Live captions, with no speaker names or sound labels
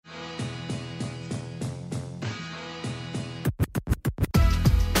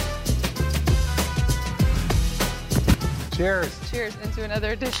Cheers. Cheers into another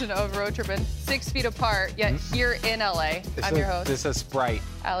edition of Road Trippin'. 6 feet apart, yet here in LA. I'm your host. This is Sprite.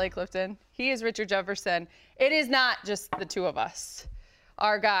 Allie Clifton. He is Richard Jefferson. It is not just the two of us.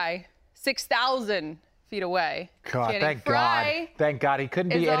 Our guy, 6,000 feet away. God, thank God. Thank God. He couldn't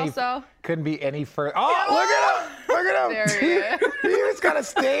be any further. Oh, look at him. There he is. He even got a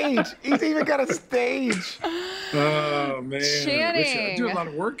stage. He's even got a stage. Oh, man. Channing. Richard, I do a lot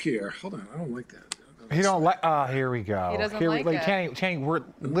of work here. Hold on. I don't like that. He don't like. Here we go. He doesn't like it. Channing, we're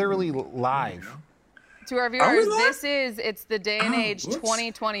literally live. To our viewers, it's the day and age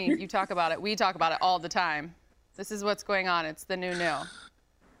 2020. You talk about it. We talk about it all the time. This is what's going on. It's the new.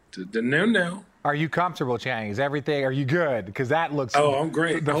 The new. Are you comfortable, Channing? Is everything? Are you good? Because that looks. Oh, I'm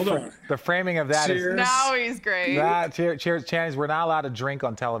great. Hold on. The framing of that Cheers. is. Now he's great. Cheers, Channing. We're not allowed to drink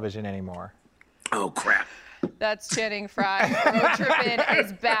on television anymore. Oh, crap. That's Channing Frye. Road Trippin'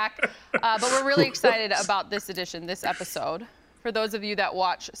 is back. But we're really excited about this edition, this episode. For those of you that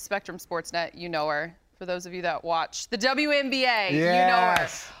watch Spectrum Sportsnet, you know her. For those of you that watch the WNBA, you know her.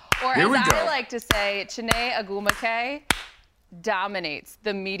 Or as I like to say, Chiney Ogwumike dominates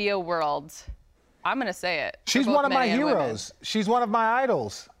the media world. I'm going to say it. She's one of my heroes. She's one of my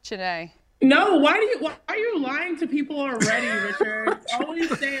idols. Chiney. No, why are you lying to people already, Richard?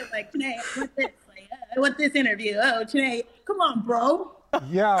 Always say it like, Chiney, what's this interview? Oh, Chiney, come on, bro.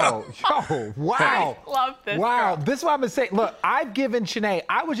 Yo, wow. I love this. Wow, girl. this is what I'm gonna say. Look, I've given Chiney.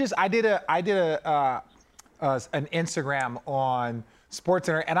 I did an Instagram on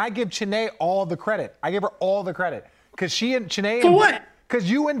SportsCenter, and I give Chiney all the credit. I give her all the credit because she and Chiney. For what?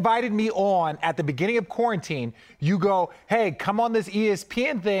 Because you invited me on at the beginning of quarantine. You go, hey, come on this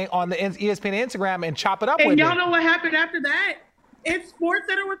ESPN thing on the ESPN Instagram and chop it up with me. And y'all know what happened after that? It's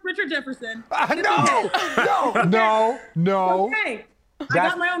SportsCenter with Richard Jefferson. No. Okay. I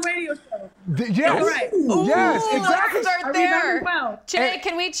got my own radio show. Yes. Right. Yes, Ooh, exactly. Let's start there. Well. Chiney,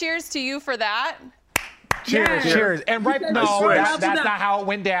 can we cheers to you for that? Cheers. And that's not how it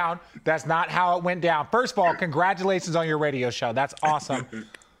went down. That's not how it went down. First of all, congratulations on your radio show. That's awesome.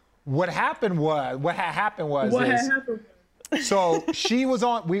 What happened was so she was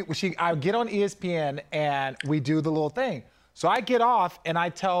on. I get on ESPN and we do the little thing. So I get off and I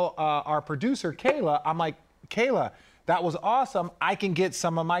tell our producer Kayla, I'm like, Kayla, that was awesome. I can get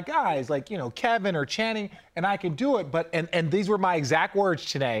some of my guys, like, Kevin or Channing, and I can do it. But and these were my exact words,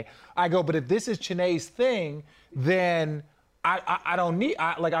 Chiney. I go, but if this is Chiney's thing, then I don't need,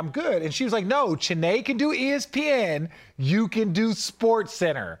 I'm good. And she was like, no, Chiney can do ESPN. You can do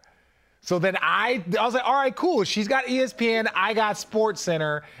SportsCenter. So then I was like, all right, cool. She's got ESPN. I got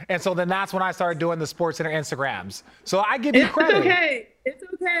SportsCenter. And so then that's when I started doing the SportsCenter Instagrams. So I give you credit. It's okay. It's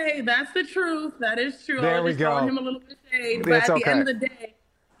okay. That's the truth. That is true. There we go. Throwing him a little bit of shade. But at the end of the day,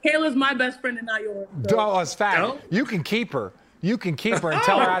 Kayla's my best friend and not yours. So. Oh, it's fact. No? You can keep her. You can keep her and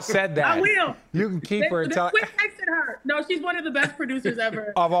tell her I said that. I will. You can keep her and tell her. Quit texting her. No, she's one of the best producers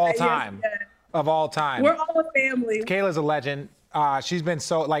ever. Of all time. Of all time. We're all a family. Kayla's a legend. She's been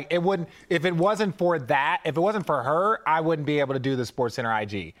so, if it wasn't for her, I wouldn't be able to do the SportsCenter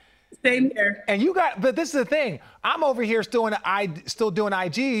IG. Same here. And but this is the thing. I'm over here still doing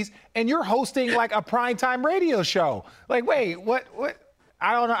IGs, and you're hosting like a primetime radio show. Like, wait, what?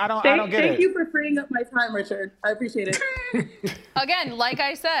 I don't know. I don't get it. Thank you for freeing up my time, Richard. I appreciate it. Again, like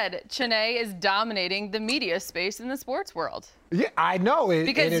I said, Chiney is dominating the media space in the sports world. Yeah, I know.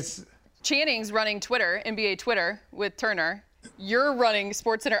 Because Channing's running Twitter, NBA Twitter with Turner. You're running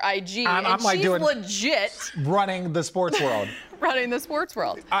SportsCenter IG, and she's legit running the sports world. Running the sports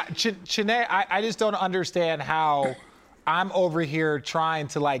world. Chiney, I just don't understand how I'm over here trying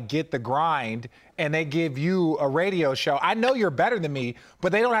to get the grind, and they give you a radio show. I know you're better than me,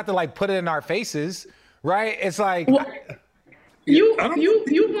 but they don't have to put it in our faces, right? It's like you won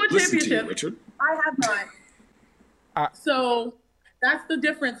championship. Richard. I have not. So that's the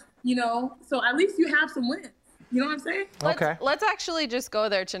difference, So at least you have some wins. You know what I'm saying? Let's actually just go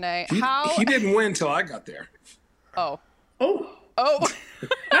there, Chiney. He didn't win until I got there. Oh.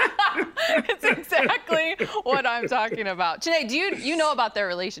 It's exactly what I'm talking about. Chiney, do you know about their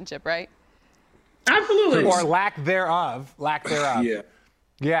relationship, right? Absolutely. Or lack thereof. Yeah.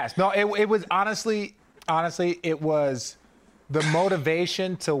 Yes. No, it was honestly, it was the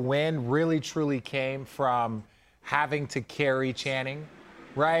motivation to win really truly came from having to carry Channing.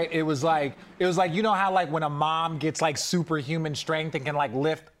 Right? It was like, how when a mom gets superhuman strength and can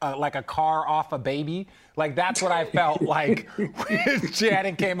lift a car off a baby? That's what I felt like when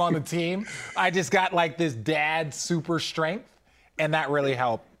Channing came on the team. I just got this dad super strength, and that really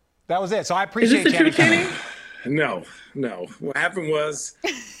helped. That was it. So I appreciate Channing. No. What happened was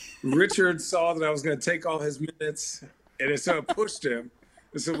Richard saw that I was going to take all his minutes, And so it pushed him.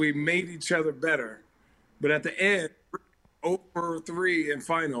 And so we made each other better. But at the end, 0-3 in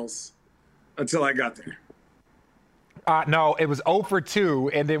finals until I got there. No, it was 0 for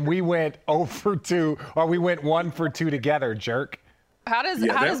 2, and then we went 0 for 2, or we went 1 for 2 together, jerk. How does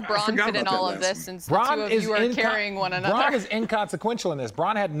Braun fit in all of this since the two of you are carrying one another? Braun is inconsequential in this.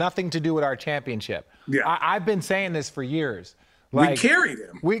 Braun had nothing to do with our championship. Yeah. I've been saying this for years. Like, we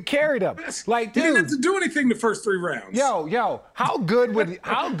carried him. Like, dude, he didn't have to do anything the first 3 rounds. Yo, how good would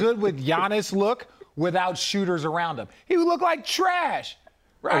Giannis look without shooters around him? He would look like trash.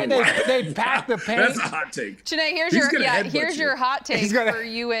 Right? Oh, they pack the paint. That's a hot take. Janae, here's your hot take for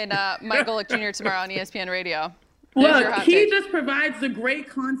you and Mike Golic Jr. tomorrow on ESPN Radio. Look, he just provides the great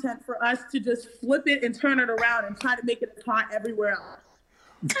content for us to just flip it and turn it around and try to make it hot everywhere else.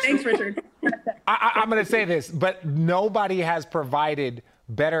 Thanks, Richard. I'm going to say this, but nobody has provided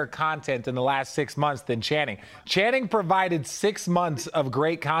better content in the last 6 months than Channing. Channing provided 6 months of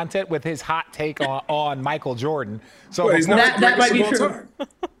great content with his hot take on Michael Jordan. So well, that might be true.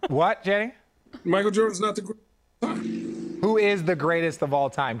 What, Channing? Michael Jordan's not the greatest of all time. Who is the greatest of all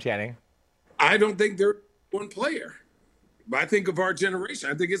time, Channing? I don't think there's one player. But I think of our generation,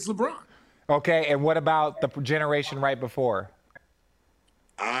 I think it's LeBron. Okay, and what about the generation right before?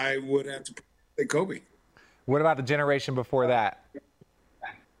 I would have to say Kobe. What about the generation before that?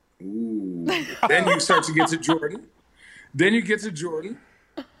 Ooh. Then you start to get to Jordan.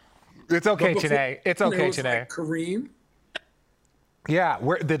 It's okay, Chanae. It's okay, Chanae. Like Kareem. Yeah.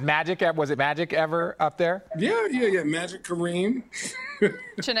 Was it Magic ever up there? Yeah. Magic, Kareem.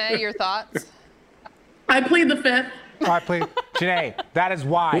 Chanae, your thoughts? I plead the fifth. Chanae, that is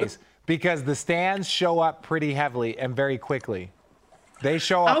wise because the stands show up pretty heavily and very quickly. They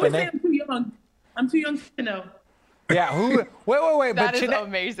show up. I always say I'm too young. I'm too young to know. Yeah. Wait. That is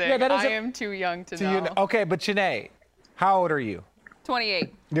amazing. Yeah, I am too young to know. Okay, but Chanae, how old are you?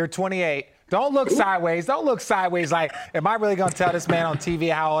 28. You're 28. Don't look sideways. Don't look sideways like, am I really going to tell this man on TV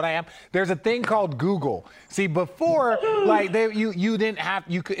how old I am? There's a thing called Google. See, before, like, you didn't have,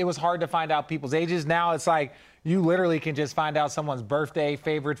 it was hard to find out people's ages. Now it's like, you literally can just find out someone's birthday,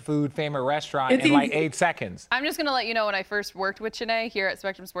 favorite food, favorite restaurant in like 8 seconds. I'm just going to let you know when I first worked with Chanae here at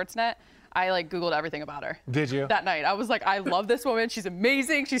Spectrum Sportsnet, I Googled everything about her. Did you? That night. I was like, I love this woman. She's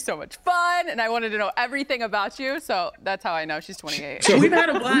amazing. She's so much fun. And I wanted to know everything about you. So that's how I know she's 28. So we've had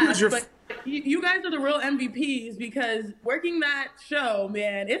a blast. But you guys are the real MVPs because working that show,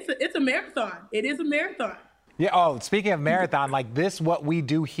 man, it's a marathon. It is a marathon. Yeah. Oh, speaking of marathon, like this, what we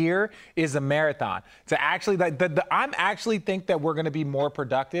do here is a marathon. To actually, I'm actually think that we're going to be more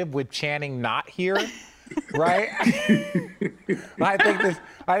productive with Channing not here. Right? I think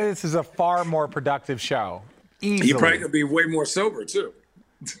this is a far more productive show. Easily. You're probably going to be way more sober, too.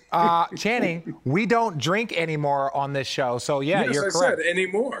 Channing, we don't drink anymore on this show. So, yeah, yes, you're I correct. Said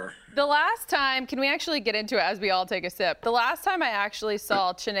anymore. The last time, can we actually get into it as we all take a sip? The last time I actually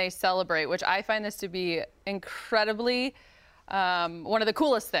saw Chanae celebrate, which I find this to be incredibly one of the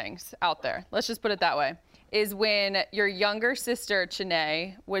coolest things out there. Let's just put it that way. Is when your younger sister,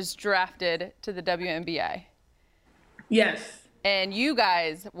 Chanae, was drafted to the WNBA. Yes. And you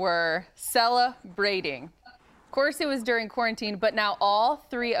guys were celebrating. Of course, it was during quarantine, but now all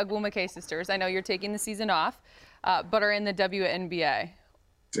 3 Agwumoke sisters, I know you're taking the season off, but are in the WNBA.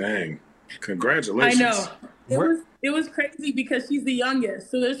 Dang. Congratulations. I know. It was crazy because she's the youngest.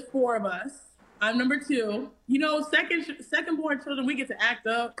 So there's 4 of us. I'm number 2. You know, second born children, we get to act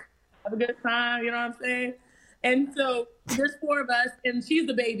up. Have a good time, you know what I'm saying? And so there's 4 of us, and she's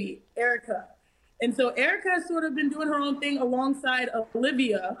the baby, Erica. And so Erica has sort of been doing her own thing alongside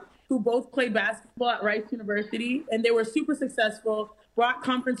Olivia, who both played basketball at Rice University, and they were super successful, brought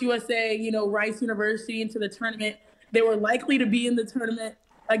Conference USA, Rice University into the tournament. They were likely to be in the tournament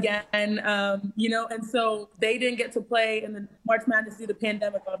again, and so they didn't get to play in the March Madness due to the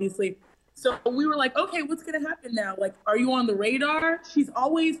pandemic, obviously. So we were like, okay, what's going to happen now? Like, are you on the radar? She's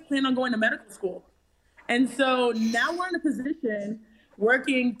always planned on going to medical school. And so now we're in a position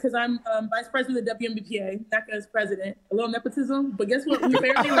working, because I'm vice president of the WNBPA, NECA is president. A little nepotism, but guess what? We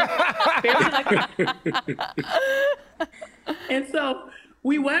barely And so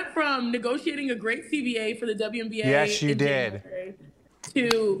we went from negotiating a great CBA for the WNBA. Yes, you did.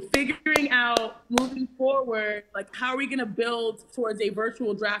 To figuring out moving forward, like how are we going to build towards a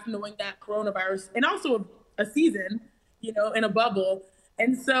virtual draft, knowing that coronavirus and also a season, in a bubble.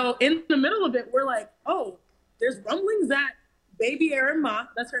 And so in the middle of it, we're like, oh, there's rumblings that baby Erin Ma,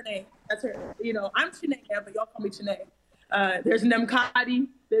 that's her name. That's her, I'm Chanae, but y'all call me Chanae. There's Nemkadi,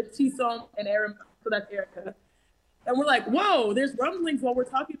 there's Chisom, and Erin Ma, so that's Erica. And we're like, whoa, there's rumblings while we're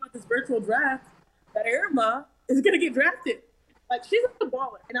talking about this virtual draft that Erin Ma is gonna get drafted. Like, she's a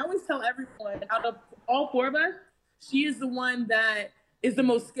baller. And I always tell everyone, out of all 4 of us, she is the one that is the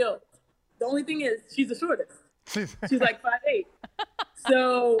most skilled. The only thing is, she's the shortest. She's like 5'8".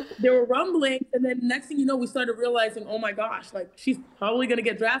 So there were rumblings, and then next thing you know, we started realizing, oh my gosh, like, she's probably gonna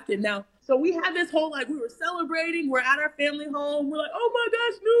get drafted now. So we had this whole, like, we were celebrating, we're at our family home, we're like, oh my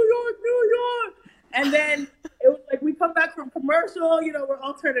gosh, New York, New York. And then it was like, we come back from commercial, you know, we're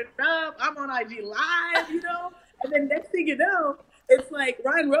all turning up, I'm on IG Live, you know, and then next thing you know, it's like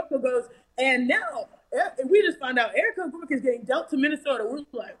Ryan Rocco goes, and now, and we just found out Erica Brooke is getting dealt to Minnesota. We're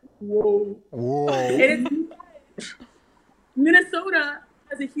like, whoa. And Minnesota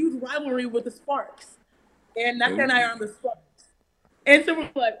has a huge rivalry with the Sparks. And Naka and I are on the Sparks. And so we're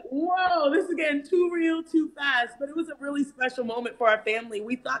like, whoa, this is getting too real, too fast. But it was a really special moment for our family.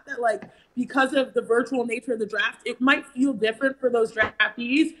 We thought that, like, because of the virtual nature of the draft, it might feel different for those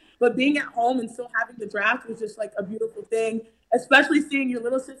draftees. But being at home and still having the draft was just, like, a beautiful thing. Especially seeing your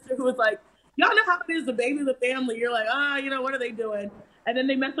little sister who was like, y'all know how it is, the baby of the family. You're like, you know, what are they doing? And then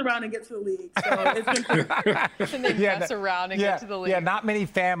they mess around and get to the league. So it's been cool. And they mess around and get to the league. Yeah, not many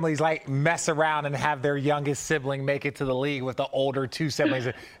families like mess around and have their youngest sibling make it to the league with the older 2 siblings.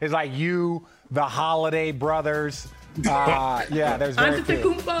 It's like you, the Holiday brothers. Yeah, there's very few.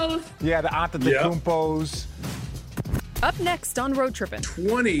 Antetokounmpos. Yeah, the Antetokounmpos. Up next on Road Trippin'.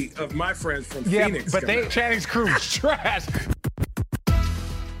 20 of my friends from Phoenix. But Channing's crew is trash.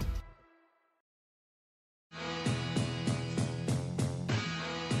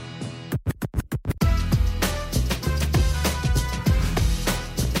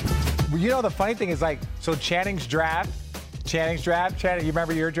 You know, the funny thing is, like, so Channing's draft. Channing, you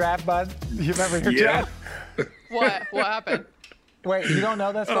remember your draft, bud? You remember your draft? What I Wait, you don't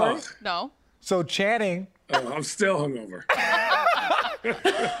know that story? No. So Channing. Oh, I'm still hungover.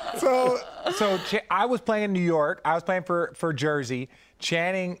 I was playing in New York. I was playing for Jersey.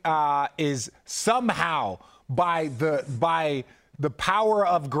 Channing is somehow by the power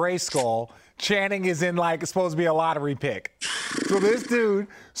of Grayskull, Channing is in, like, supposed to be a lottery pick. So this dude,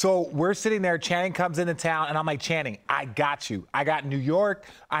 so we're sitting there, Channing comes into town, and I'm like, Channing, I got you. I got New York.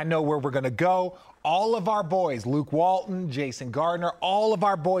 I know where we're going to go. All of our boys, Luke Walton, Jason Gardner, all of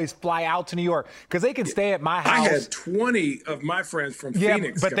our boys fly out to New York because they can stay at my house. I had 20 of my friends from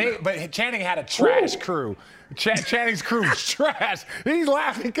Phoenix. But Channing had a trash crew. Channing's crew is trash. He's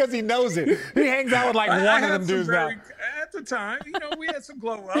laughing because he knows it. He hangs out with like one of them dudes now. At the time, you know, we had some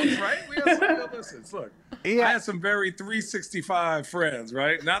glow ups, right? We had some listens. Look, I had some very 365 friends,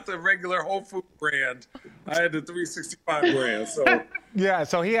 right? Not the regular Whole Food brand. I had the 365 brand. So yeah,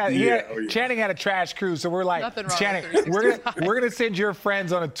 so Channing had a trash crew. So we're like, Channing, we're gonna send your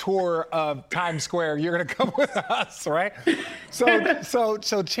friends on a tour of Times Square. You're gonna come with us, right? So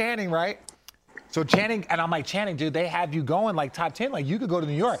Channing, right? So Channing, and I'm like, Channing, dude, they have you going like top 10. Like, you could go to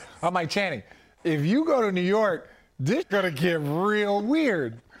New York. I'm like, Channing, if you go to New York, this is going to get real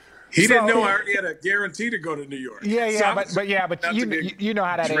weird. He didn't know I already had a guarantee to go to New York. Yeah, but you know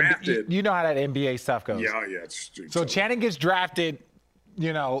how that NBA stuff goes. Yeah, it's true. So Channing gets drafted,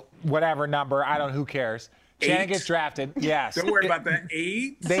 you know, whatever number. I don't know. Who cares? Channing gets drafted. Yes. Don't worry about that.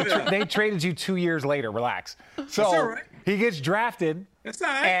 8. They traded you 2 years later. Relax. So that's all right. He gets drafted. That's all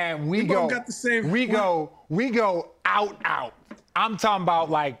right. And we go out. I'm talking about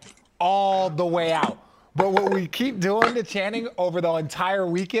like all the way out. But what we keep doing to Channing over the entire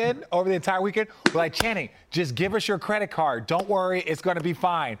weekend, we're like, Channing, just give us your credit card. Don't worry, it's gonna be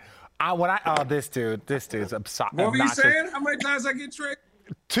fine. This dude's obnoxious. What were you saying? How many times I get traded?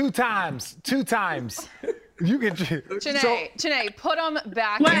 2 times. You can. Chanae, put him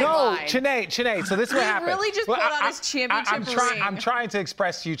back in line. No, Chanae. So this is what happened. He really just put on his championship ring. I'm trying to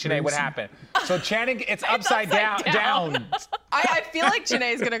express to you, Chanae, what happened. So Channing, it's upside down. I feel like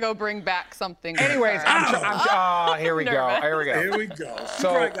Chanae's gonna go bring back something. Anyways, here we go. Here we go. She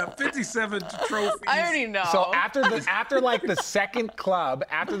probably got 57 trophies. I already know. So after the second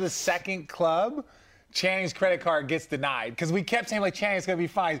club, Channing's credit card gets denied because we kept saying, like, Channing's going to be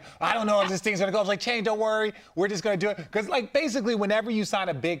fine. I don't know if this thing's going to go. I was like, Channing, don't worry. We're just going to do it. Because, like, basically, whenever you sign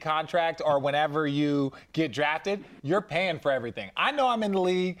a big contract or whenever you get drafted, you're paying for everything. I know I'm in the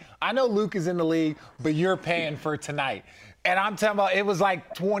league. I know Luke is in the league, but you're paying for tonight. And I'm talking about, it was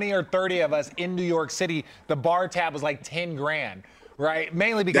like 20 or 30 of us in New York City. The bar tab was like 10 grand, right?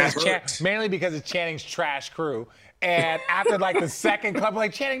 Mainly because it's Channing's trash crew. And after like the second club, we're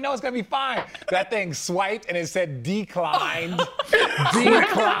like, Channing, no, it's gonna be fine. That thing swiped and it said declined.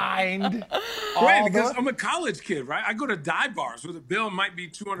 Right, because I'm a college kid, right? I go to dive bars where the bill might be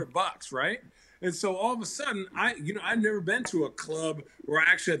 $200, right? And so all of a sudden, I've never been to a club where I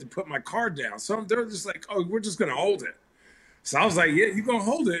actually had to put my card down. So they're just like, oh, we're just going to hold it. So I was like, yeah, you're going to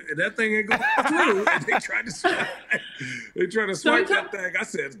hold it. And that thing ain't going through. And they tried to swipe that thing. I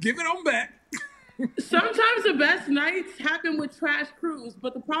said, give it on back. Sometimes the best nights happen with trash crews,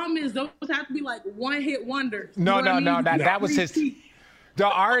 but the problem is those have to be like one-hit wonders. No. That was his.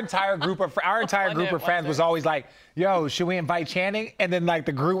 Our entire group of friends was always like, yo, should we invite Channing? And then like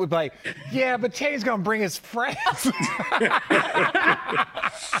the group would be like, yeah, but Channing's gonna bring his friends.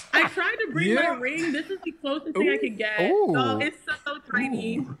 I tried to bring my ring. This is the closest thing I could get. It's so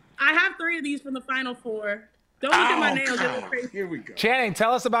tiny. Ooh. I have 3 of these from the Final Four. Don't look at my nails. It was crazy. Here we go. Channing,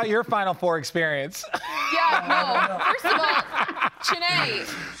 tell us about your Final Four experience. First of all,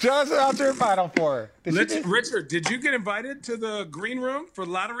 Chanae. Tell us about your Final Four. Richard, did you get invited to the green room for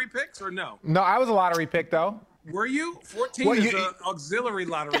lottery picks or no? No, I was a lottery pick, though. Were you? 14 is an auxiliary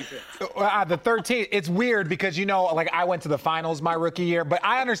lottery pick. The 13, it's weird because, like I went to the finals my rookie year, but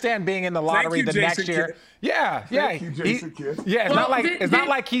I understand being in the lottery next year. Kidd. Yeah. Thank you, Jason Kidd. Yeah, it's not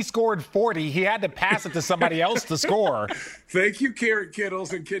like he scored 40. He had to pass it to somebody else to score. Thank you, Karen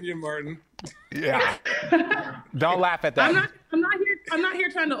Kittles and Kenyon Martin. Yeah. Don't laugh at that. I'm not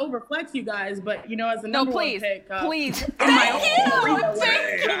here trying to overflex you guys, but as a number one pick. Please. Thank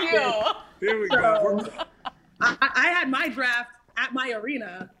you. Here we go. I had my draft at my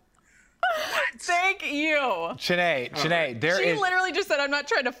arena. Thank you. Chanae, she literally just said, I'm not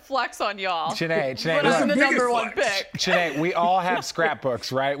trying to flex on y'all. Chanae, but I'm the number one pick. Chanae, we all have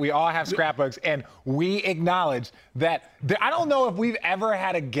scrapbooks, right? We all have scrapbooks, and we acknowledge that I don't know if we've ever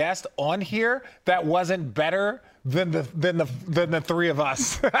had a guest on here that wasn't better than the 3 of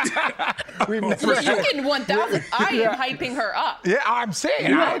us. We've never. You can 1,000. I am hyping her up. Yeah, I'm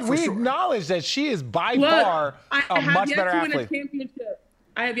saying we acknowledge that she is by far a much better athlete.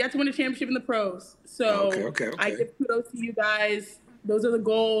 I have yet to win a championship in the pros. So okay. I give kudos to you guys. Those are the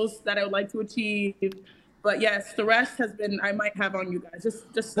goals that I would like to achieve. But yes, the rest has been I might have on you guys.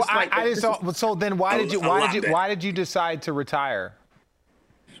 Just so then why did you decide to retire?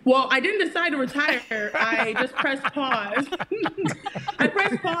 Well, I didn't decide to retire. I just pressed pause. I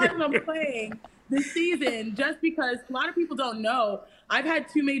pressed pause on playing this season just because a lot of people don't know. I've had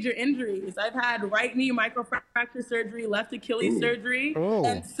 2 major injuries. I've had right knee microfracture surgery, left Achilles surgery. Ooh.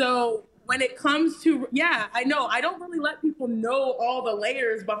 And so when it comes to, I know, I don't really let people know all the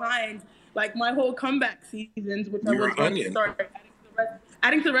layers behind like my whole comeback seasons, which I was going to start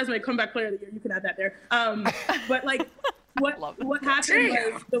adding to the resume, comeback player of the year. You can add that there. But like, what happened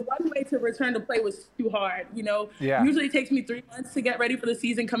was the runway to return to play was too hard. Usually it takes me 3 months to get ready for the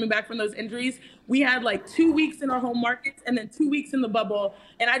season coming back from those injuries. We had like 2 weeks in our home markets and then 2 weeks in the bubble.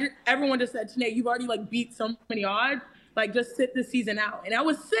 And everyone just said, Chanae, you've already like beat so many odds. Like just sit this season out. And I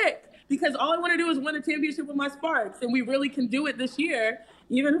was sick because all I want to do is win a championship with my Sparks. And we really can do it this year.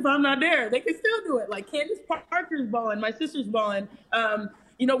 Even if I'm not there, they can still do it. Like Candace Parker's balling, my sister's balling.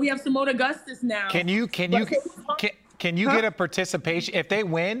 We have Simone Augustus now. Can you get a participation if they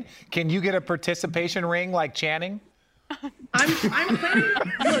win? Can you get a participation ring like Channing? I'm planning.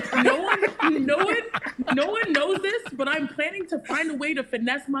 Look, no one knows this, but I'm planning to find a way to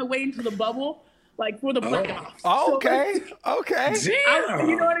finesse my way into the bubble, like for the playoffs. Okay. Damn.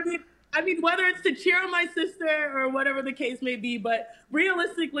 You know what I mean? I mean, whether it's to cheer on my sister or whatever the case may be, but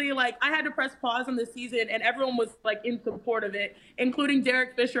realistically, like I had to press pause on the season, and everyone was like in support of it, including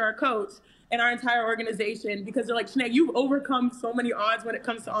Derek Fisher, our coach, and our entire organization, because they're like, Chanae, you've overcome so many odds when it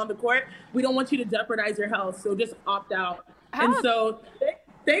comes to on the court. We don't want you to jeopardize your health, so just opt out. And so,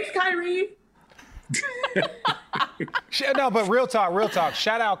 thanks, Kyrie. No, but real talk.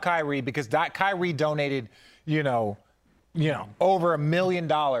 Shout out Kyrie because Kyrie donated, over $1 million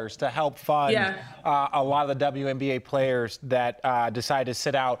to help fund a lot of the WNBA players that decided to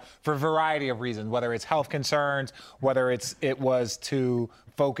sit out for a variety of reasons, whether it's health concerns, whether it was to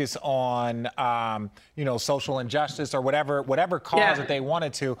focus on, social injustice or whatever cause that they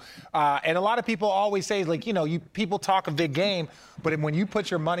wanted to. And a lot of people always say, like, people talk a big game, but when you put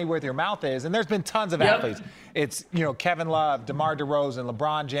your money where your mouth is, and there's been tons of athletes. It's, Kevin Love, DeMar DeRozan,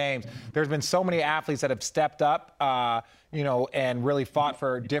 LeBron James. There's been so many athletes that have stepped up, and really fought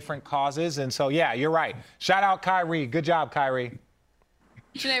for different causes. And so, you're right. Shout out Kyrie. Good job, Kyrie.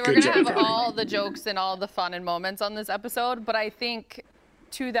 Chanae, we're going to have all the jokes and all the fun and moments on this episode, but I think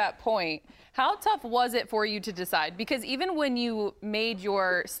to that point, how tough was it for you to decide? Because even when you made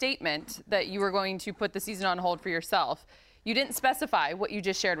your statement that you were going to put the season on hold for yourself, you didn't specify what you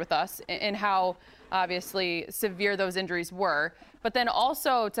just shared with us and how obviously severe those injuries were, but then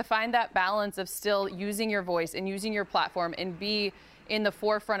also to find that balance of still using your voice and using your platform and be in the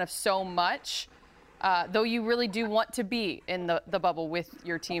forefront of so much, though you really do want to be in the bubble with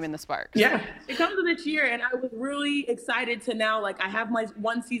your team in the Sparks. Yeah, it comes to this year, and I was really excited to now, like, I have my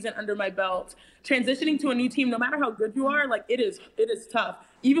one season under my belt. Transitioning to a new team, no matter how good you are, like, it is tough,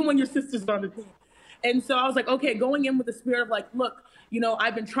 even when your sister's on the team. And so I was like, okay, going in with the spirit of like, look, you know,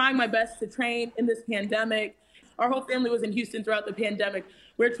 I've been trying my best to train in this pandemic. Our whole family was in Houston throughout the pandemic.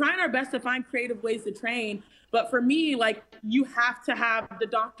 We're trying our best to find creative ways to train. But for me, like, you have to have the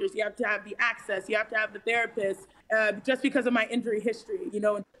doctors, you have to have the access, you have to have the therapists, just because of my injury history, you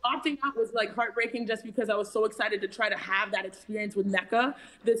know. Opting out was like heartbreaking just because I was so excited to try to have that experience with Nneka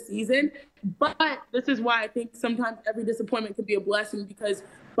this season. But this is why I think sometimes every disappointment could be a blessing, because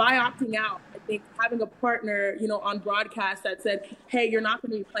by opting out, I think having a partner, you know, on broadcast that said, hey, you're not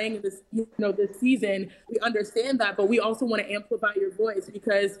going to be playing in this, you know, this season. We understand that, but we also want to amplify your voice,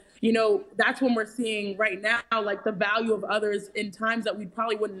 because, you know, that's when we're seeing right now, like, the value of others in times that we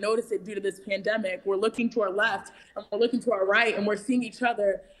probably wouldn't notice it due to this pandemic. We're looking to our left and we're looking to our right, and we're seeing each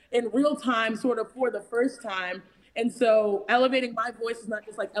other in real time, sort of for the first time. And so elevating my voice is not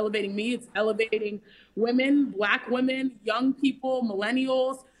just like elevating me, it's elevating women, Black women, young people,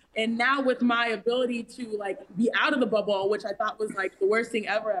 millennials. And now with my ability to like be out of the bubble, which I thought was like the worst thing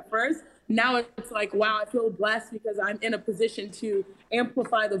ever at first, now it's like, wow, I feel blessed because I'm in a position to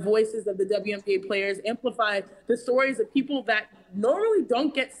amplify the voices of the WNBA players, amplify the stories of people that normally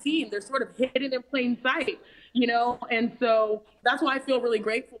don't get seen. They're sort of hidden in plain sight, you know? And so that's why I feel really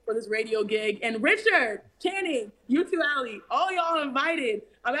grateful for this radio gig. And Richard, Channing, you two, Allie, all y'all invited.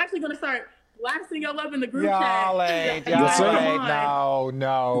 I'm actually going to start blasting your love in the group chat.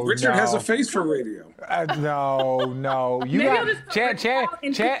 No. Richard has a face for radio. No. You got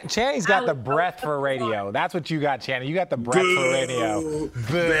Channing's got the breath for radio. That's what you got, Channing. You got the breath for radio.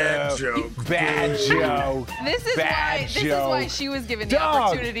 Bad joke. Bad joke. This is why she was given the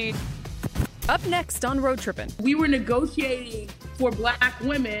opportunity. Up next on Road Trippin'. We were negotiating for Black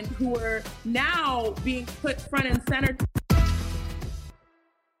women who were now being put front and center.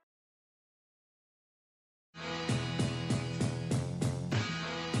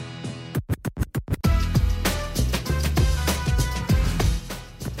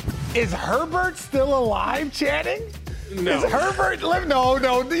 Is Herbert still alive, Channing? No. Is Herbert live? No,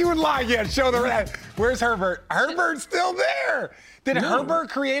 you would lie. Yeah, show the. Where's Herbert? Herbert's still there. Did Herbert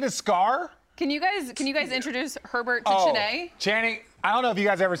create a scar? Can you guys introduce Herbert to Chiney? Channing, I don't know if you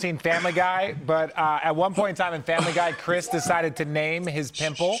guys ever seen Family Guy, but at one point in time in Family Guy, Chris decided to name his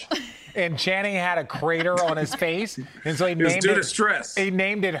pimple, and Channing had a crater on his face, and so he named it. Stress. He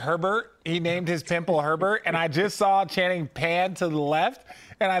named it Herbert. He named his pimple Herbert, and I just saw Channing pan to the left,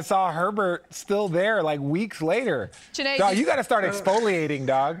 and I saw Herbert still there like weeks later. Chiney, dog, you got to start exfoliating,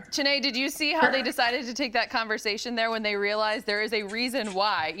 dog. Chiney, did you see how they decided to take that conversation there when they realized there is a reason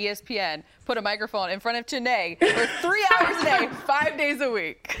why ESPN put a microphone in front of Chiney for 3 hours a day, 5 days a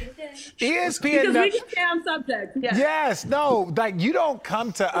week? ESPN. Because we can stay on subject. Yes, no, like you don't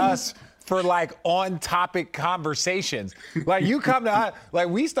come to us for like on-topic conversations. Like you come to us, like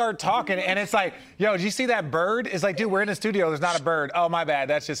we start talking and it's like, yo, did you see that bird? It's like, dude, we're in the studio. There's not a bird. Oh, my bad.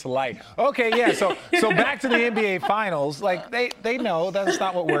 That's just a light. Okay, yeah. So back to the NBA Finals. Like they know that's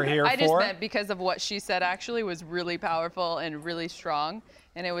not what we're here for. I just meant because of what she said actually was really powerful and really strong,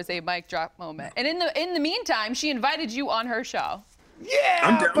 and it was a mic drop moment. And in the meantime, she invited you on her show.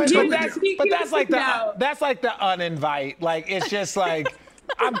 Yeah, but that's like the uninvite. Like it's just like.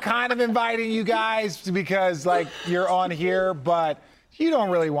 I'm kind of inviting you guys because like you're on here, but you don't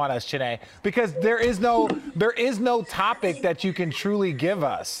really want us, Chiney, because there is no topic that you can truly give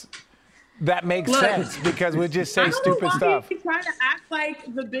us that makes sense because we just say stupid stuff. You try to act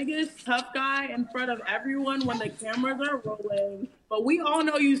like the biggest tough guy in front of everyone when the cameras are rolling, but we all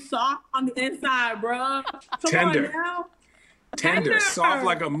know you soft on the inside, bro. Tender. On now. Tender, soft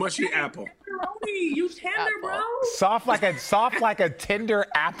like a mushy apple. You tender, bro. Soft like a tender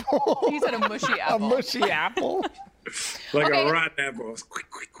apple. He said a mushy apple. A mushy apple. Like a rotten apple.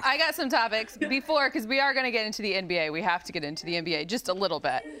 I got some topics because we are going to get into the NBA. We have to get into the NBA just a little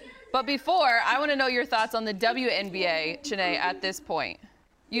bit. But before, I want to know your thoughts on the WNBA, Chiney, at this point.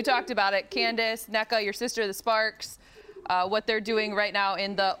 You talked about it. Candace, Nneka, your sister, the Sparks, what they're doing right now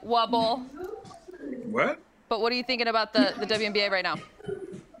in the wobble. What? But what are you thinking about the WNBA right now?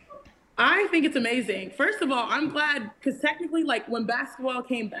 I think it's amazing. First of all, I'm glad because technically, like when basketball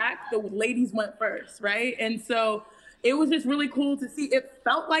came back, the ladies went first, right? And so it was just really cool to see. It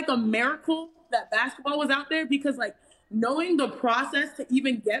felt like a miracle that basketball was out there because like knowing the process to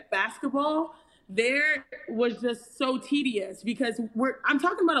even get basketball there was just so tedious because I'm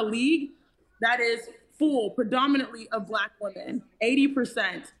talking about a league that is full, predominantly of Black women,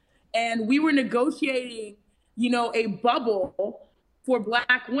 80%. And we were negotiating, a bubble for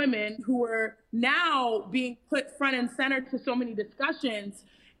Black women who were now being put front and center to so many discussions.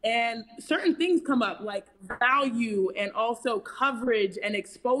 And certain things come up like value and also coverage and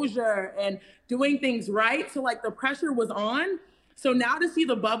exposure and doing things right. So like the pressure was on. So now to see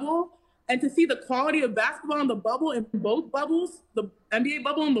the bubble and to see the quality of basketball in the bubble, in both bubbles, the NBA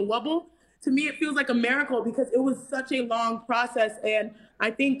bubble and the Wubble, to me, it feels like a miracle because it was such a long process. And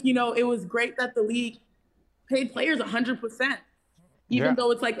I think, it was great that the league paid players 100%. Even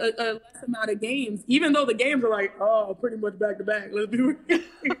though it's like a less amount of games, even though the games are like, pretty much back to back. Let's be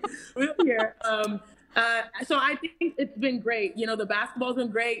real here. So I think it's been great. The basketball's been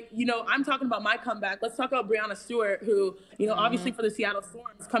great. I'm talking about my comeback. Let's talk about Breanna Stewart, who, obviously for the Seattle Storm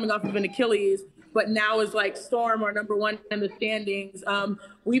is coming off of an Achilles, but now is like Storm or number one in the standings.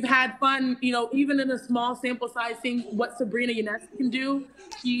 We've had fun, even in a small sample size, seeing what Sabrina Ionescu can do.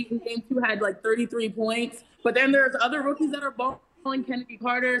 She in game 2 had like 33 points, but then there's other rookies that are balling. Kennedy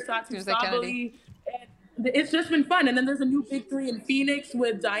Carter, Satu Sabali. It's just been fun. And then there's a new big 3 in Phoenix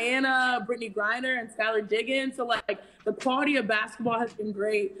with Diana, Brittany Griner, and Skylar Diggins. So like the quality of basketball has been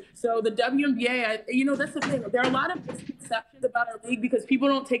great. So the WNBA, that's the thing. There are a lot of misconceptions about our league because people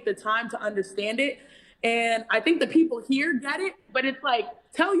don't take the time to understand it. And I think the people here get it, but it's like,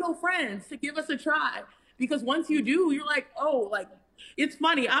 tell your friends to give us a try. Because once you do, you're like, it's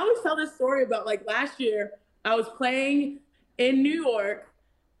funny. I always tell this story about like last year, I was playing in New York,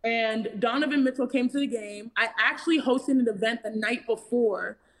 and Donovan Mitchell came to the game. I actually hosted an event the night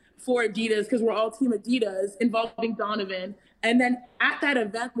before for Adidas because we're all team Adidas involving Donovan. And then at that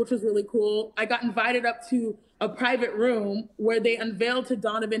event, which was really cool, I got invited up to a private room where they unveiled to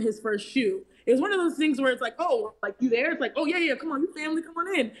Donovan his first shoe. It was one of those things where it's like, you there? It's like, yeah, come on, you family, come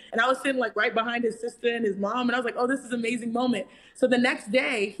on in. And I was sitting like right behind his sister and his mom. And I was like, this is an amazing moment. So the next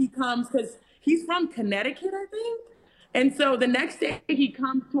day he comes because he's from Connecticut, I think. And so the next day he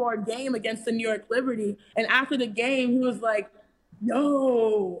comes to our game against the New York Liberty. And after the game, he was like,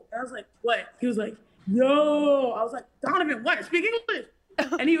 yo. And I was like, what? He was like, yo. I was like, Donovan, what? Speak English.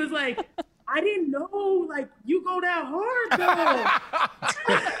 And he was like, I didn't know, you go that hard, though.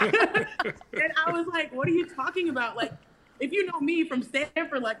 And I was like, what are you talking about? Like, if you know me from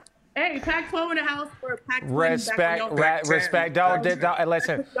Stanford, hey, Pac-12 in the house or Pac-10. Respect. Don't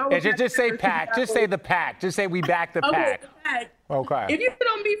listen. Just say Pac. Just say the Pac. Just say we back the Pac. Okay. If you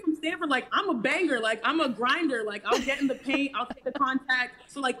know me from Stanford, I'm a banger. I'm a grinder. I'll get in the paint. I'll take the contact.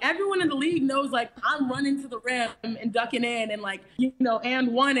 So everyone in the league knows I'm running to the rim and ducking in and and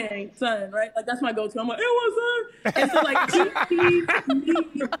one A, son, right? That's my go-to. I'm like, hey, what's up? And so he sees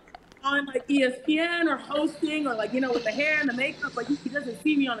me on ESPN or hosting or with the hair and the makeup, he doesn't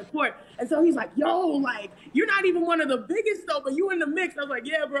see me on the court. And so he's like, yo, you're not even one of the biggest though, but you in the mix. I was like,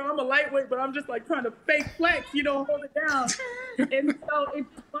 yeah, bro, I'm a lightweight, but I'm just trying to fake flex, hold it down. And so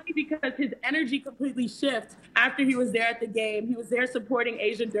it's funny because his energy completely shifts after he was there at the game. He was there supporting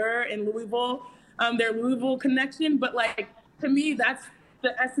Asia Durr in Louisville, their Louisville connection. But to me, that's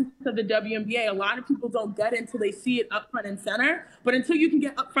the essence of the WNBA. A lot of people don't get it until they see it up front and center. But until you can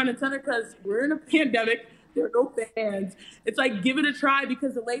get up front and center, because we're in a pandemic, there are no fans. It's give it a try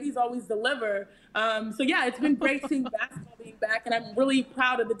because the ladies always deliver. So yeah, it's been great seeing basketball being back, and I'm really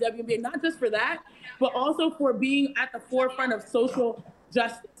proud of the WNBA, not just for that, but also for being at the forefront of social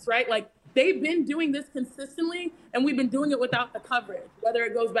justice, right? They've been doing this consistently, and we've been doing it without the coverage, whether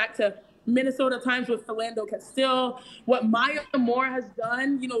it goes back to Minnesota Times with Philando Castile, what Maya Moore has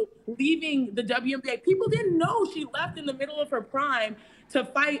done, leaving the WNBA. People didn't know she left in the middle of her prime to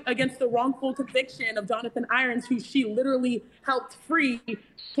fight against the wrongful conviction of Jonathan Irons, who she literally helped free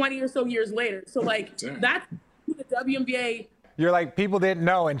 20 or so years later. So that's who the WNBA. You're people didn't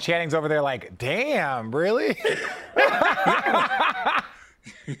know, and Channing's over there damn, really?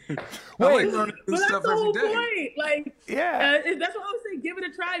 Wait, but that's the whole point. Yeah, that's what I was saying. Give it a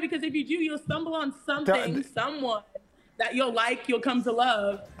try, because if you do, you'll stumble on something, someone that you'll come to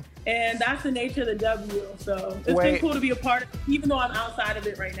love, and that's the nature of the W. So it's been cool to be a part of, even though I'm outside of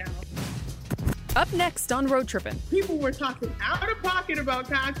it right now. Up next on Road Trippin'. People were talking out of pocket about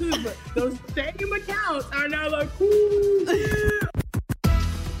Kai Kuzma. Those same accounts are now cool. Yeah.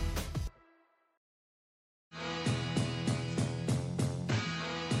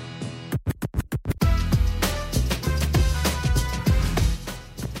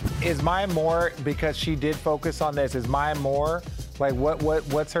 Is Maya Moore, because she did focus on this, is Maya Moore,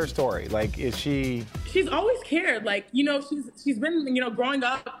 what's her story? Is she... she's always cared. Like, you know, she's been, you know, growing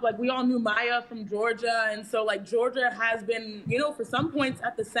up, like we all knew Maya from Georgia. And so like Georgia has been, you know, for some points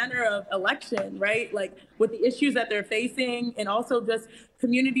at the center of election, right? Like with the issues that they're facing and also just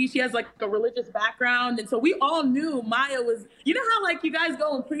community. She has like a religious background. And so we all knew Maya was, you know how like you guys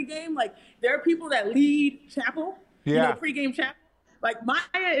go in pregame, like there are people that lead chapel, you know, pregame chapel. Like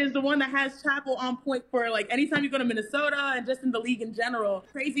Maya is the one that has chapel on point for like anytime you go to Minnesota and just in the league in general.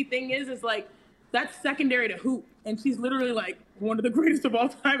 Crazy thing is like that's secondary to hoop. And she's literally like one of the greatest of all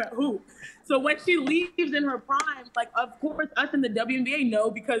time at hoop. So when she leaves in her prime, like of course us in the WNBA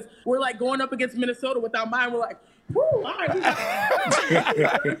know because we're like going up against Minnesota without Maya. We're like, whoo, all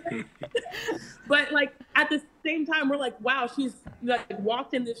right. But like at the same time, we're like, wow, she's like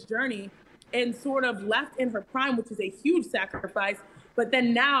walked in this journey and sort of left in her prime, which is a huge sacrifice. But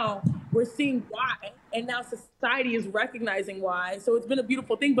then now we're seeing why, and now society is recognizing why. So it's been a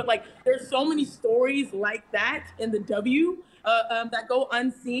beautiful thing. But like, there's so many stories like that in the W that go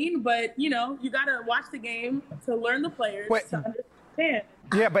unseen. But you know, you gotta watch the game to learn the players to understand.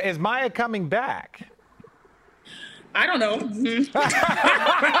 Yeah, but is Maya coming back? I don't know.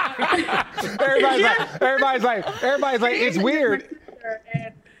 everybody's like, it's weird.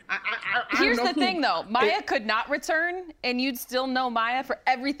 And here's the thing, though. Maya could not return, and you'd still know Maya for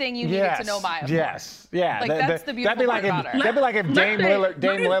everything you needed to know Maya for. Yes, yeah. Like, that's the beautiful part about her. That'd be like if Dame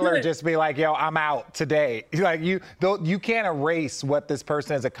Lillard just be like, yo, I'm out today. Like, you can't erase what this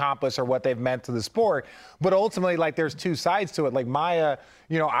person has accomplished or what they've meant to the sport. But ultimately, like, there's two sides to it. Like, Maya,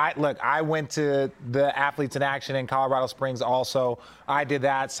 you know, I went to the Athletes in Action in Colorado Springs also. I did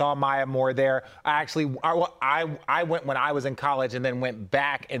that, saw Maya more there. I went when I was in college and then went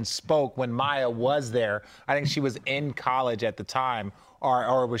back and spoke when Maya was there. I think she was in college at the time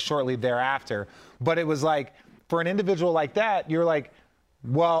or it was shortly thereafter. But it was like, for an individual like that, you're like,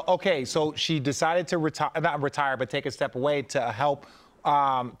 well, okay, so she decided to not retire, but take a step away to help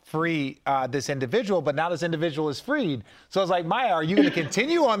free this individual, but now this individual is freed. So it's like, Maya, are you going to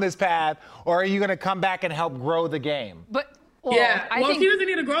continue on this path, or are you going to come back and help grow the game? But she doesn't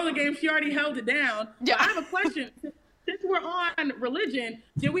need to grow the game. She already held it down. Yeah. But I have a question. Since we're on religion,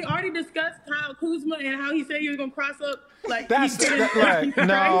 did we already discuss Kyle Kuzma and how he said he was going to cross up? Like,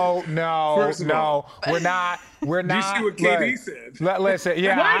 no, we're not. We're not. You see what KD said? Listen,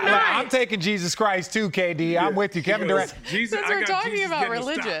 I'm taking Jesus Christ too, KD. I'm with you, Kevin Durant. Since we're talking about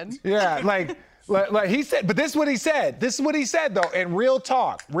religion. Yeah, like he said, but this is what he said. This is what he said, though, in real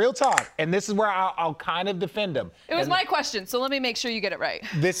talk. And this is where I'll kind of defend him. It was my question, so let me make sure you get it right.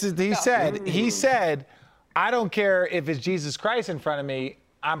 He said, I don't care if it's Jesus Christ in front of me.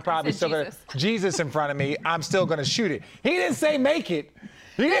 I'm probably still going to Jesus in front of me. I'm still going to shoot it. He didn't say make it.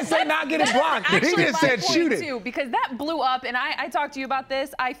 He didn't say not get it blocked. He just said shoot it. Too, because that blew up, and I talked to you about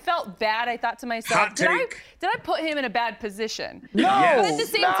this. I felt bad. I thought to myself, did I put him in a bad position? No. But at the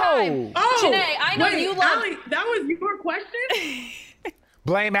same time, Janae, I know you love. Allie, that was your question?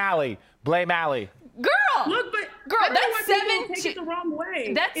 Blame Allie. Girl, look, but that's 7'2". Take it the wrong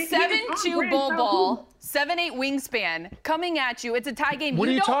way. That's 7'2" ball, 7'8" wingspan coming at you. It's a tie game. What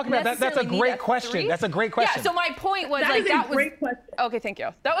are you talking about? That's a great question. That's a great question. Yeah. So my point was that was a great question. Okay, thank you.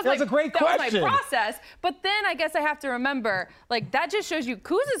 That was a great question. That was my process. But then I guess I have to remember, like, that just shows you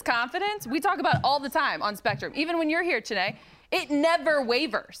Kuz's confidence. We talk about it all the time on Spectrum. Even when you're here today, it never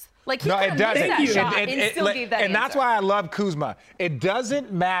wavers. Like, he it doesn't. That shot and still gave that and that's why I love Kuzma. It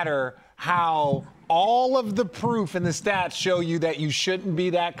doesn't matter how all of the proof and the stats show you that you shouldn't be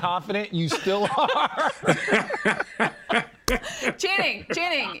that confident. You still are. Channing,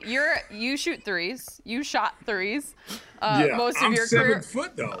 you shoot threes. You shot threes. Most of your career. I'm 7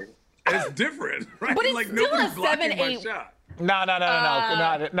 foot though. It's different, right? But it's like still nobody's a blocking 7'8". my shot. No.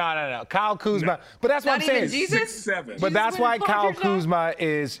 Kyle Kuzma. But that's what I'm saying. 6'7". But that's why Kyle Kuzma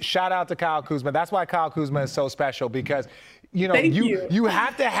is, shout out to Kyle Kuzma. That's why Kyle Kuzma is so special because, you know, you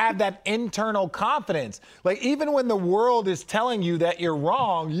have to have that internal confidence. Like, even when the world is telling you that you're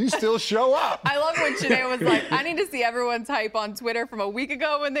wrong, you still show up. I love when Janae was like, I need to see everyone's hype on Twitter from a week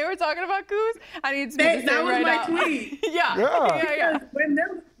ago when they were talking about Kuz. I need to see that was my tweet. Yeah. When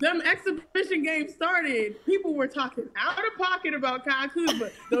them exhibition games started, people were talking out of pocket about Kyle Kuzma.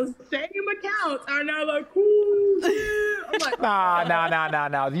 Those same accounts are now like, Kuz, yeah. I'm like,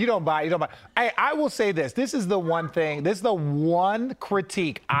 nah. You don't buy. I will say this. This is the one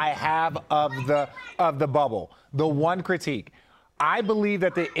critique I have of the bubble. The one critique. I believe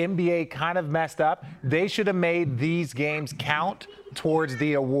that the NBA kind of messed up. They should have made these games count towards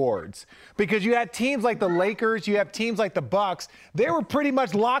the awards. Because you had teams like the Lakers, you have teams like the Bucks, they were pretty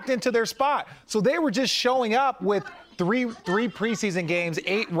much locked into their spot. So they were just showing up with three preseason games,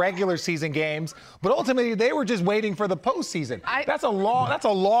 8 regular season games, but ultimately they were just waiting for the postseason. That's a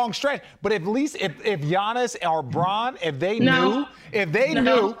long stretch. But at least if Giannis or Bron, if they knew,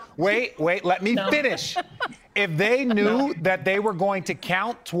 wait, let me finish. If they knew that they were going to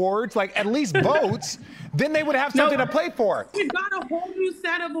count towards like at least votes, then they would have something to play for. We've got a whole new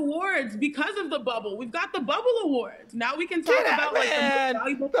set of awards because of the bubble. We've got the bubble awards. Now we can talk about like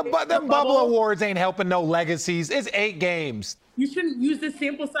the bubble awards ain't helping no legacies. It's 8 games. You shouldn't use the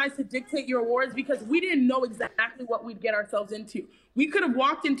sample size to dictate your awards because we didn't know exactly what we'd get ourselves into. We could have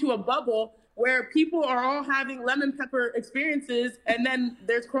walked into a bubble where people are all having lemon pepper experiences and then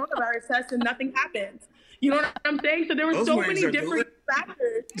there's coronavirus tests and nothing happens. You know what I'm saying? So there were so many different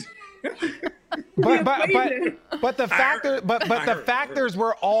factors. But the factors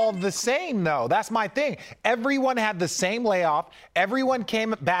were all the same though. That's my thing. Everyone had the same layoff. Everyone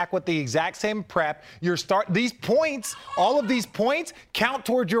came back with the exact same prep. These points, all of these points count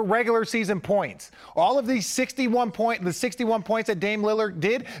towards your regular season points. All of these 61 points that Dame Lillard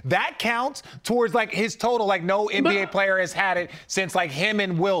did, that counts towards like his total. Like no NBA player has had it since like him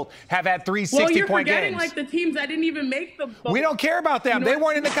and Wilt have had 3 60-point games. Well, you're forgetting like the teams that didn't even make the bubble. We don't care about them. They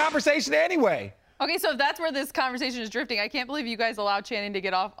weren't in the conversation anyway. Okay, so if that's where this conversation is drifting, I can't believe you guys allowed Channing to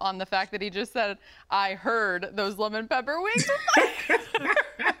get off on the fact that he just said, I heard those lemon pepper wings.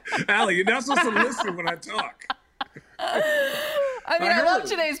 Allie, you're not supposed to listen when I talk. I mean, I love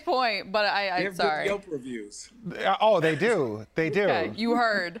today's point, but I'm sorry. Good Yelp reviews. Oh, they do. They do. Okay, you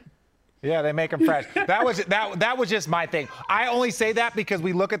heard. Yeah, they make them fresh. That was just my thing. I only say that because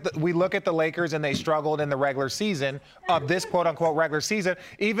we look at the Lakers and they struggled in the regular season of this quote unquote regular season.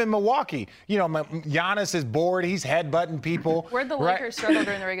 Even Milwaukee, you know, Giannis is bored. He's headbutting people. Where'd the Lakers struggle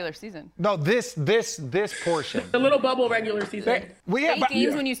during the regular season? No, this portion. The little bubble regular season. 8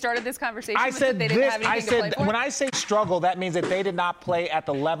 games when you started this conversation. I said they didn't have anything to play for? When I say struggle, that means that they did not play at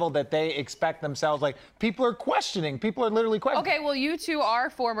the level that they expect themselves. Like people are questioning. People are literally questioning. Okay, well, you two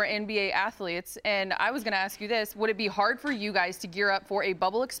are former NBA athletes, and I was going to ask you this. Would it be hard for you guys to gear up for a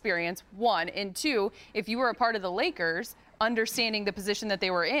bubble experience, 1? And 2, if you were a part of the Lakers, understanding the position that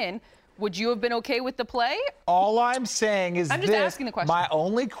they were in, would you have been okay with the play? All I'm saying is I'm just asking the question. My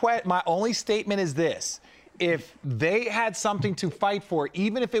only statement is this. If they had something to fight for,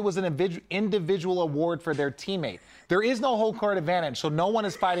 even if it was an individual award for their teammate, there is no home court advantage, so no one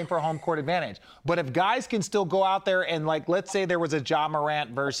is fighting for a home court advantage. But if guys can still go out there and, like, let's say there was a Ja Morant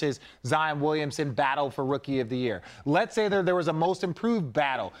versus Zion Williamson battle for Rookie of the Year. Let's say there was a most improved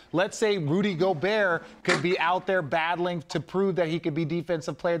battle. Let's say Rudy Gobert could be out there battling to prove that he could be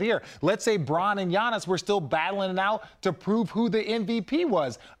Defensive Player of the Year. Let's say Bron and Giannis were still battling it out to prove who the MVP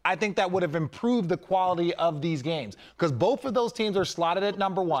was. I think that would have improved the quality of these games because both of those teams are slotted at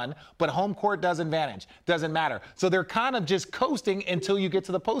number 1, but home court doesn't matter. So they're kind of just coasting until you get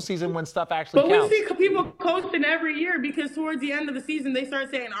to the postseason when stuff actually counts. But we see people coasting every year because towards the end of the season, they start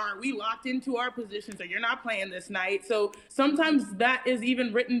saying, all right, we locked into our position, so you're not playing this night. So sometimes that is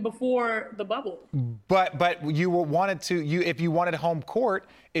even written before the bubble. But if you wanted home court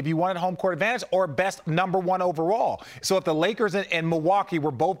advantage or best number 1 overall. So if the Lakers and Milwaukee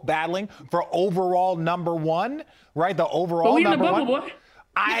were both battling for overall number 1, right? The overall number 1. Boy.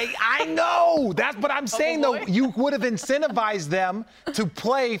 I know. That's what I'm saying, though. You would have incentivized them to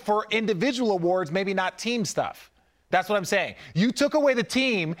play for individual awards, maybe not team stuff. That's what I'm saying. You took away the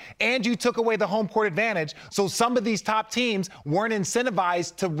team and you took away the home court advantage. So some of these top teams weren't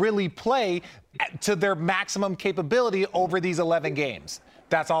incentivized to really play to their maximum capability over these 11 games.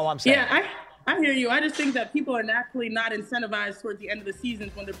 That's all I'm saying. Yeah, I hear you. I just think that people are naturally not incentivized towards the end of the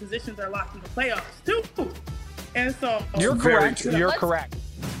seasons when their positions are locked in the playoffs, too. And so you're correct. You're correct.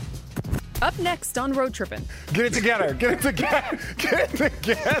 Up next on Road Trippin'. Get it together. Get it together. Get it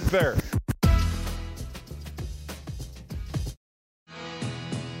together.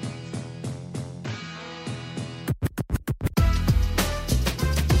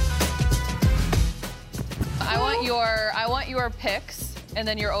 I want your picks and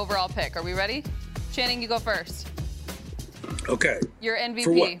then your overall pick. Are we ready? Channing, you go first. Okay. Your MVP.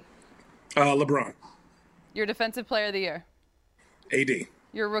 For what? LeBron. Your Defensive Player of the Year. AD.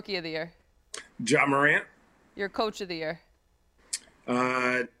 Your Rookie of the Year. Ja Morant. Your Coach of the Year.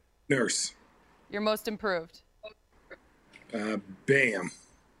 Nurse. Your Most Improved. Bam.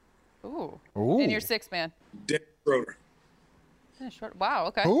 Ooh. And your 6th man. Dennis Schroeder. Dennis Schroeder. Wow,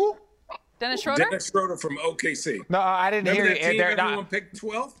 okay. Who? Dennis Schroeder? Dennis Schroeder from OKC. No, I didn't hear it. Everyone picked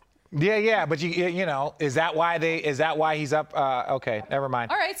 12th? Yeah, but you know, is that why he's up? Okay, never mind.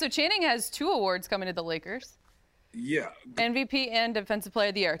 All right, so Channing has 2 awards coming to the Lakers. Yeah. MVP and Defensive Player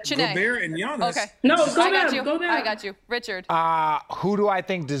of the Year. Chennai. Gobert and Giannis. Okay. No, go I got down, you. go down. I got you. Richard. Who do I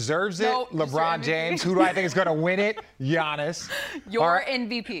think deserves it? No, LeBron Mr. James. Who do I think is going to win it? Giannis. Your All right.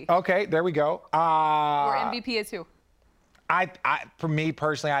 MVP. Okay, there we go. Your MVP is who? For me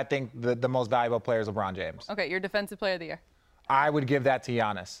personally, I think the most valuable player is LeBron James. Okay, your Defensive Player of the Year. I would give that to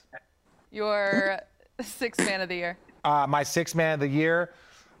Giannis. Your Sixth Man of the Year. My Sixth Man of the Year.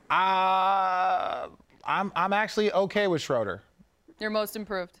 I'm actually okay with Schroeder. Your Most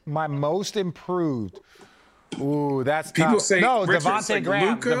Improved. My most improved. Ooh, that's People tough. say No, Richard's Devontae like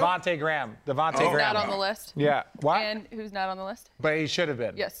Graham. Luka? Devontae Graham. Devontae Oh. Graham. Not on the list. Yeah. What? And who's not on the list? But he should have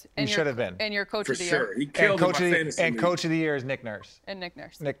been. Yes. He should have been. And your Coach For of the sure. Year. He killed Coach in of my the, fantasy and league. Coach of the Year is Nick Nurse. And Nick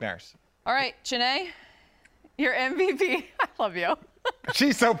Nurse. Nick Nurse. All right, Chennai. Your MVP. I love you.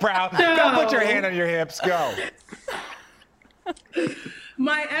 She's so proud. Go put your hand on your hips. Go.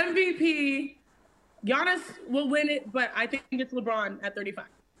 My MVP, Giannis will win it, but I think it's LeBron at 35.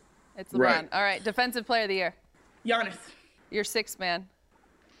 It's LeBron. Right. All right, Defensive Player of the Year. Giannis, Your Sixth Man.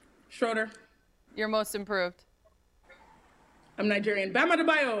 Schroeder, Your Most Improved. I'm Nigerian. Bam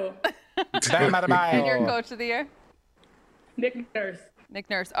Adebayo, Bam And your Adebayo. Coach of the Year. Nick Nurse, Nick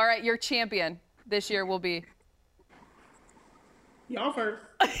Nurse. All right, your champion this year will be. y'all first.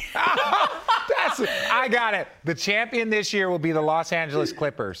 I got it. The champion this year will be the Los Angeles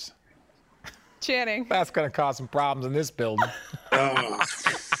Clippers. Channing. That's going to cause some problems in this building. Man.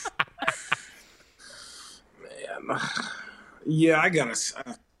 Yeah, I gotta.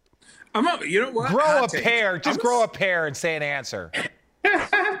 I'm up. You know what? Grow a Hot take. pair. Just I'm grow a pair and say an answer.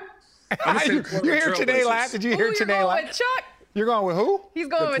 I'm say You the Portland hear Chennai Trailblazers. laugh? Did you Ooh, hear you're Chennai going laugh? with Chuck. You're going with who? He's The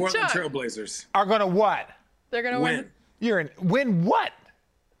going with Portland Chuck. Trailblazers Are going to what? They're going to win. win. Win what?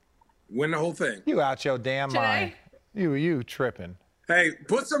 Win the whole thing. You out your damn mind. You tripping. Hey,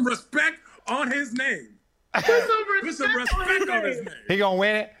 put some respect on his name. Put some Put some respect on his name. He going to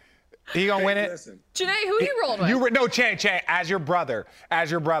win it? He going to win it? Listen. Chennai, who you rolling with? No, Chang, as your brother,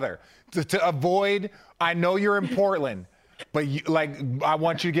 to avoid. I know you're in Portland, but I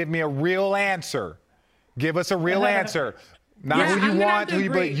want you to give me a real answer. Give us a real answer. Not Yeah, who you I'm gonna have want, to who you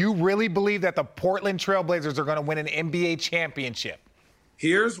agree. believe. You really believe that the Portland Trailblazers are going to win an NBA championship?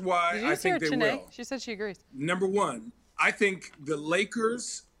 Here's why Did you I just hear think they Chennai? will. She said she agrees. Number one, I think the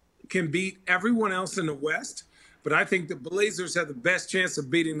Lakers can beat everyone else in the West, but I think the Blazers have the best chance of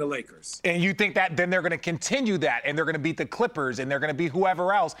beating the Lakers. And you think that then they're going to continue that, and they're going to beat the Clippers, and they're going to beat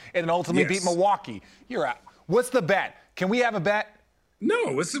whoever else, and then ultimately Yes. beat Milwaukee. You're out. What's the bet? Can we have a bet? No,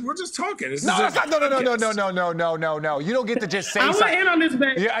 we're just talking. This No, is that's not, no. You don't get to just say I want something. in on this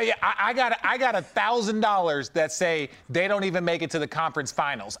bet. Yeah. I got $1,000 that say they don't even make it to the conference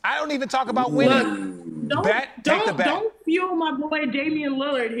finals. I don't even talk about winning. Look, Take the bet. don't fuel my boy Damian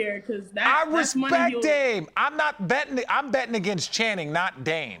Lillard here, because I that's money respect he'll- Dame. I'm not betting. I'm betting against Channing, not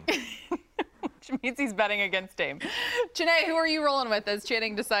Dame. Which means he's betting against Dame. Chennai, who are you rolling with as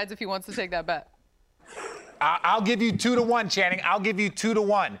Channing decides if he wants to take that bet? I'll give you 2-1, Channing. I'll give you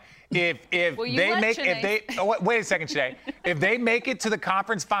 2-1. If Well, you they let make if they Chennai- oh, wait a second, Channing. If they make it to the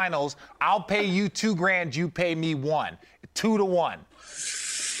conference finals, I'll pay you $2,000. You pay me $1. 2-1.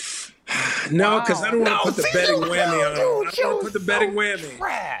 No, because I don't want to put the see, betting you- whammy on. you- I don't want you to put the betting whammy.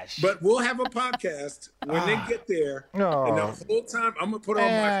 Trash. But we'll have a podcast when they get there. No. And the whole time, I'm going to put on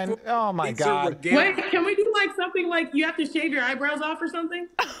Man, my full oh my pizza God. regalia. Wait, can we do like something like you have to shave your eyebrows off or something?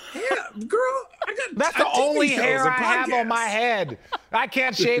 Yeah, girl, I got That's I the do only these shows hair and I have on my podcasts. head. I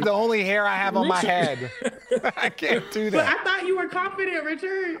can't shave the only hair I have on my head. I can't do But that. I thought you were confident,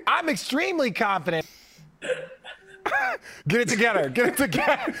 Richard. I'm extremely confident. Get it together. Get it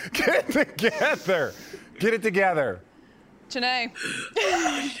together. Get it together. Get it together. Chennai,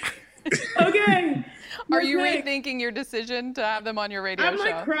 Okay. are you Okay. rethinking your decision to have them on your radio I'm show?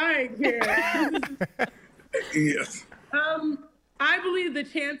 like crying here. Yes. I believe the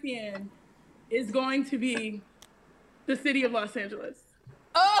champion is going to be the city of Los Angeles.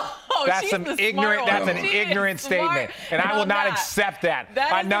 Oh, That's she's some the ignorant. smart That's one. an She is ignorant smart statement, and I will about not that. accept that.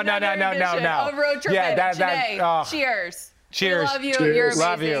 That is No. another edition of Road Trippin'. Yeah, Chennai, oh. cheers. Cheers. We love you. Cheers. You're amazing.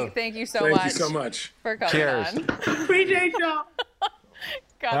 Love you. Thank you so Thank much. you so much. For coming Cheers. on. Appreciate y'all.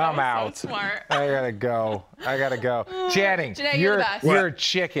 God, I'm that out. was so smart. I gotta go. Channing, Chennai, you're the best. you're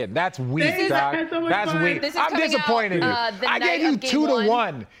chicken. That's weak, Thanks, dog. I had so much That's fun. weak. This is I'm coming disappointed out, in you. the I night gave you of Game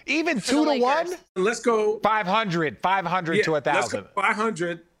 2-1. Even for the 2-1. Lakers. Let's go. 500 to Let's 1,000. go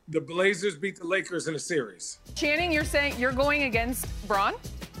 500. The Blazers beat the Lakers in a series. Channing, you're saying you're going against Braun?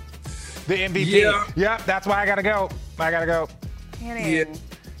 The MVP. Yeah. Yep, that's why I gotta go. Channing. Yeah.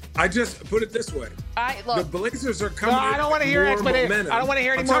 I just put it this way. I The look. Blazers are No, coming. I don't in want to hear more explanation. momentum. I don't want to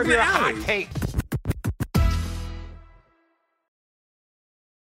hear any I'm more of talking your to hot Allie. take.